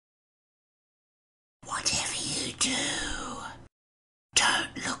Whatever you do, don't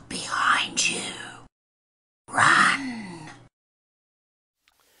look behind you. Run!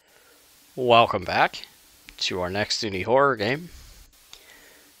 Welcome back to our next indie horror game,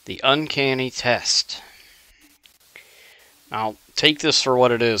 The Uncanny Test. Now, take this for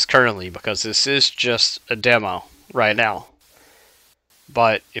what it is currently, because this is just a demo right now.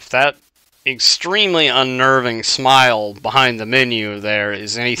 But if that extremely unnerving smile behind the menu there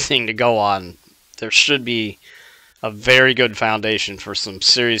is anything to go on, there should be a very good foundation for some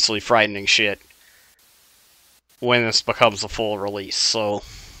seriously frightening shit when this becomes a full release. So,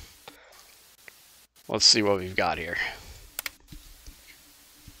 let's see what we've got here.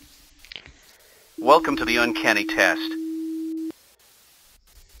 Welcome to the Uncanny Test.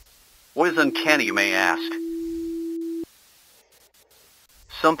 What is uncanny, you may ask?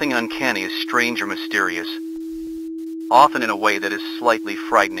 Something uncanny is strange or mysterious, often in a way that is slightly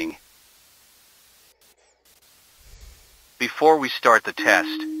frightening. Before we start the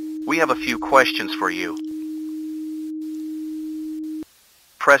test, we have a few questions for you.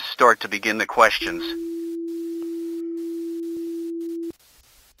 Press start to begin the questions.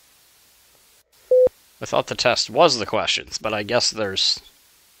 I thought the test was the questions, but I guess there's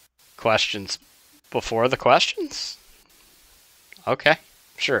questions before the questions? Okay,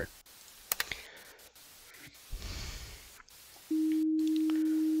 sure.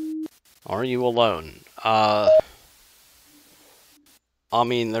 Are you alone? I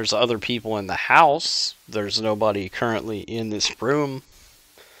mean, there's other people in the house. There's nobody currently in this room.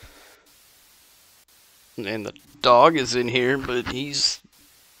 And the dog is in here, but he's...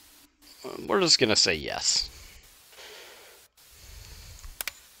 we're just gonna say yes.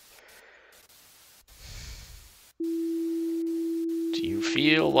 Do you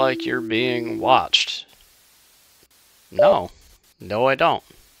feel like you're being watched? No. No, I don't.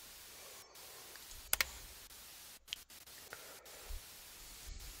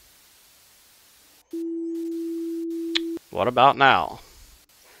 What about now?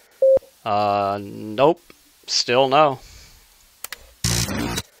 Nope. Still no.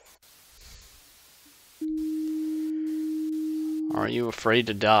 Are you afraid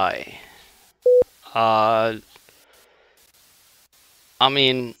to die? I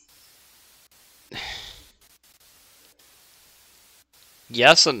mean...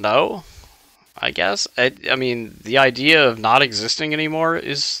 yes and no, I guess. I mean, the idea of not existing anymore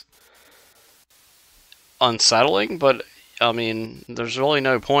is unsettling, but, I mean, there's really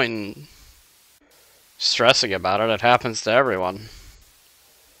no point in stressing about it. It happens to everyone.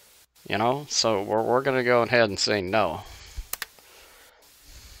 You know? So we're gonna go ahead and say no.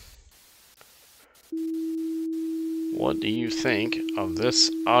 What do you think of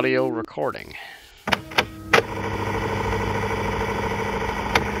this audio recording?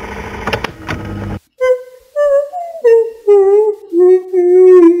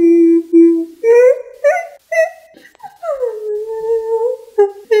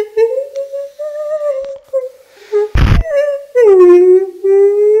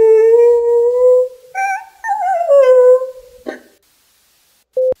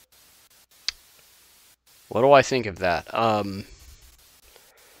 What do I think of that? I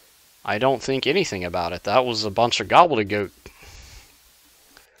don't think anything about it. That was a bunch of gobbledygook.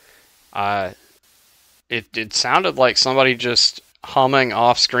 It sounded like somebody just humming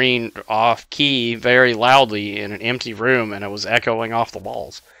off-screen, off-key, very loudly in an empty room, and it was echoing off the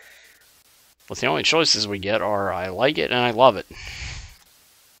walls. But the only choices we get are I like it and I love it.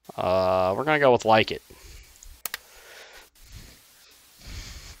 We're gonna go with like it.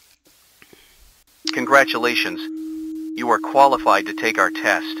 Congratulations. You are qualified to take our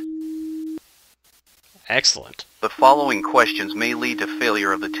test. Excellent. The following questions may lead to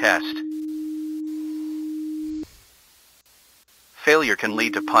failure of the test. Failure can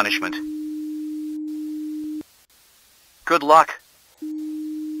lead to punishment. Good luck.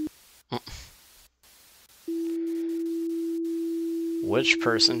 Which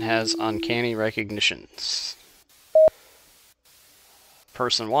person has uncanny recognitions?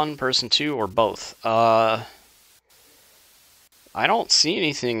 Person 1, person 2, or both? I don't see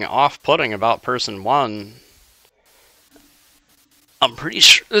anything off-putting about person 1. I'm pretty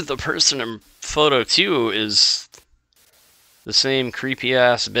sure that the person in photo 2 is the same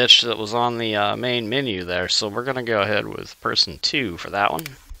creepy-ass bitch that was on the main menu there, so we're gonna go ahead with person 2 for that one.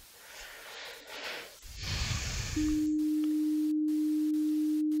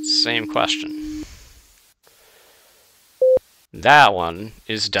 Same question. That one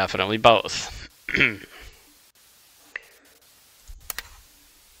is definitely both.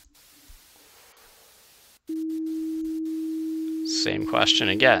 Same question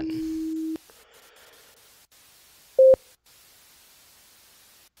again.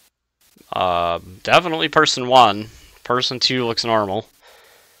 Definitely person 1. Person 2 looks normal.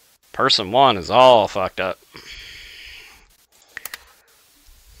 Person 1 is all fucked up.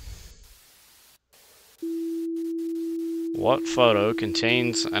 What photo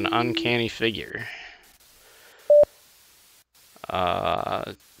contains an uncanny figure?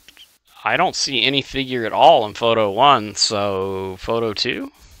 I don't see any figure at all in photo 1, so photo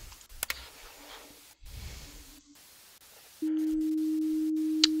 2?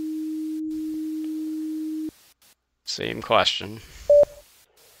 Same question.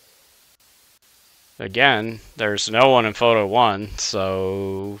 Again, there's no one in photo 1,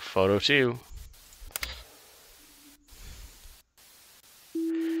 so photo 2.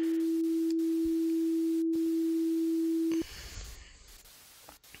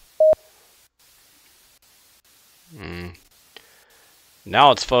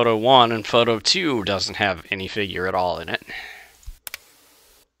 Now it's photo 1, and photo 2 doesn't have any figure at all in it.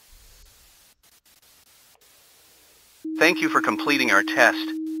 Thank you for completing our test.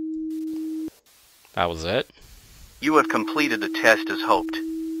 That was it? You have completed the test as hoped.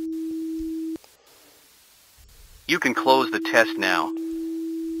 You can close the test now.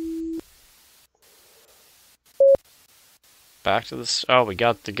 Back to this. Oh, we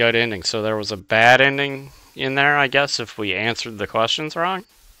got the good ending. So there was a bad ending in there, I guess, if we answered the questions wrong.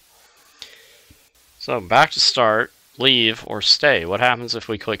 So back to start, leave, or stay. What happens if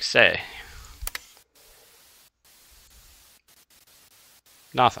we click stay?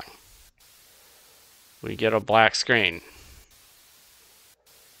 Nothing. We get a black screen.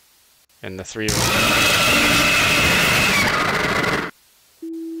 And the three of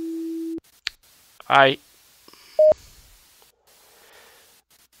us.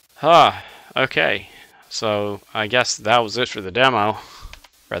 Okay. So, I guess that was it for the demo.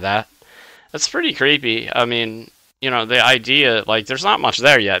 For that. That's pretty creepy. I mean, you know, the idea, like, there's not much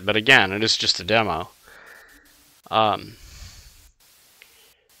there yet, but again, it is just a demo.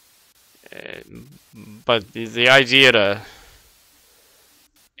 But the idea to,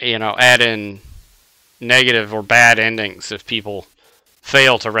 you know, add in negative or bad endings if people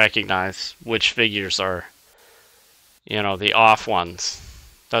fail to recognize which figures are, you know, the off ones.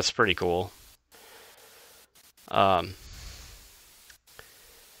 That's pretty cool.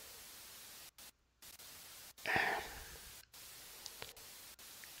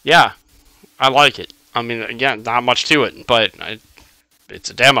 Yeah, I like it. I mean, again, not much to it, but it's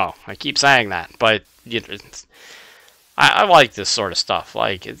a demo. I keep saying that, but you know, I like this sort of stuff.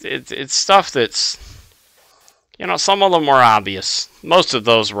 Like it's stuff that's, you know, some of them were obvious. Most of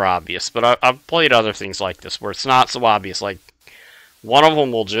those were obvious, but I've played other things like this where it's not so obvious. Like one of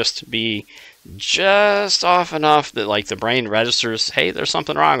them will just be just off enough that like the brain registers, hey, there's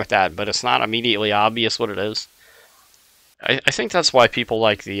something wrong with that, but it's not immediately obvious what it is. I think that's why people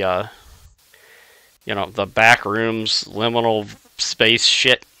like the you know, the back rooms, liminal space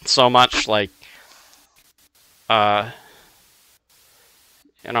shit so much. Like, you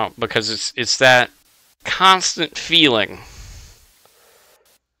know, because it's that constant feeling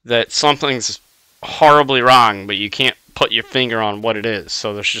that something's horribly wrong, but you can't put your finger on what it is.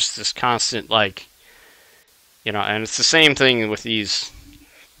 So there's just this constant, like, you know, and it's the same thing with these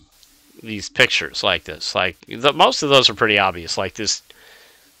pictures like this. Like, most of those are pretty obvious, like this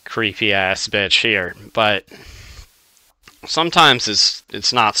creepy ass bitch here, but sometimes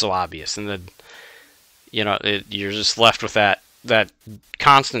it's not so obvious, and then, you know, you're just left with that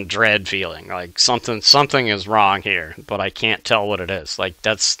constant dread feeling, like something is wrong here, but I can't tell what it is. Like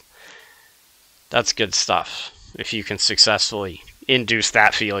that's good stuff if you can successfully induce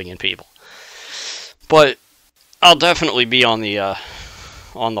that feeling in people. But I'll definitely be on the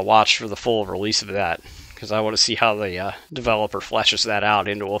watch for the full release of that, because I want to see how the developer fleshes that out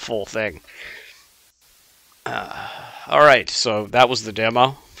into a full thing. Alright, so that was the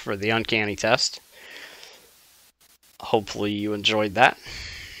demo for the Uncanny test. Hopefully you enjoyed that.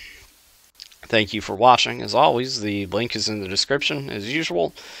 Thank you for watching. As always, the link is in the description as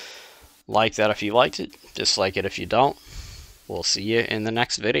usual. Like that if you liked it, dislike it if you don't. We'll see you in the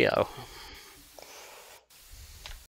next video.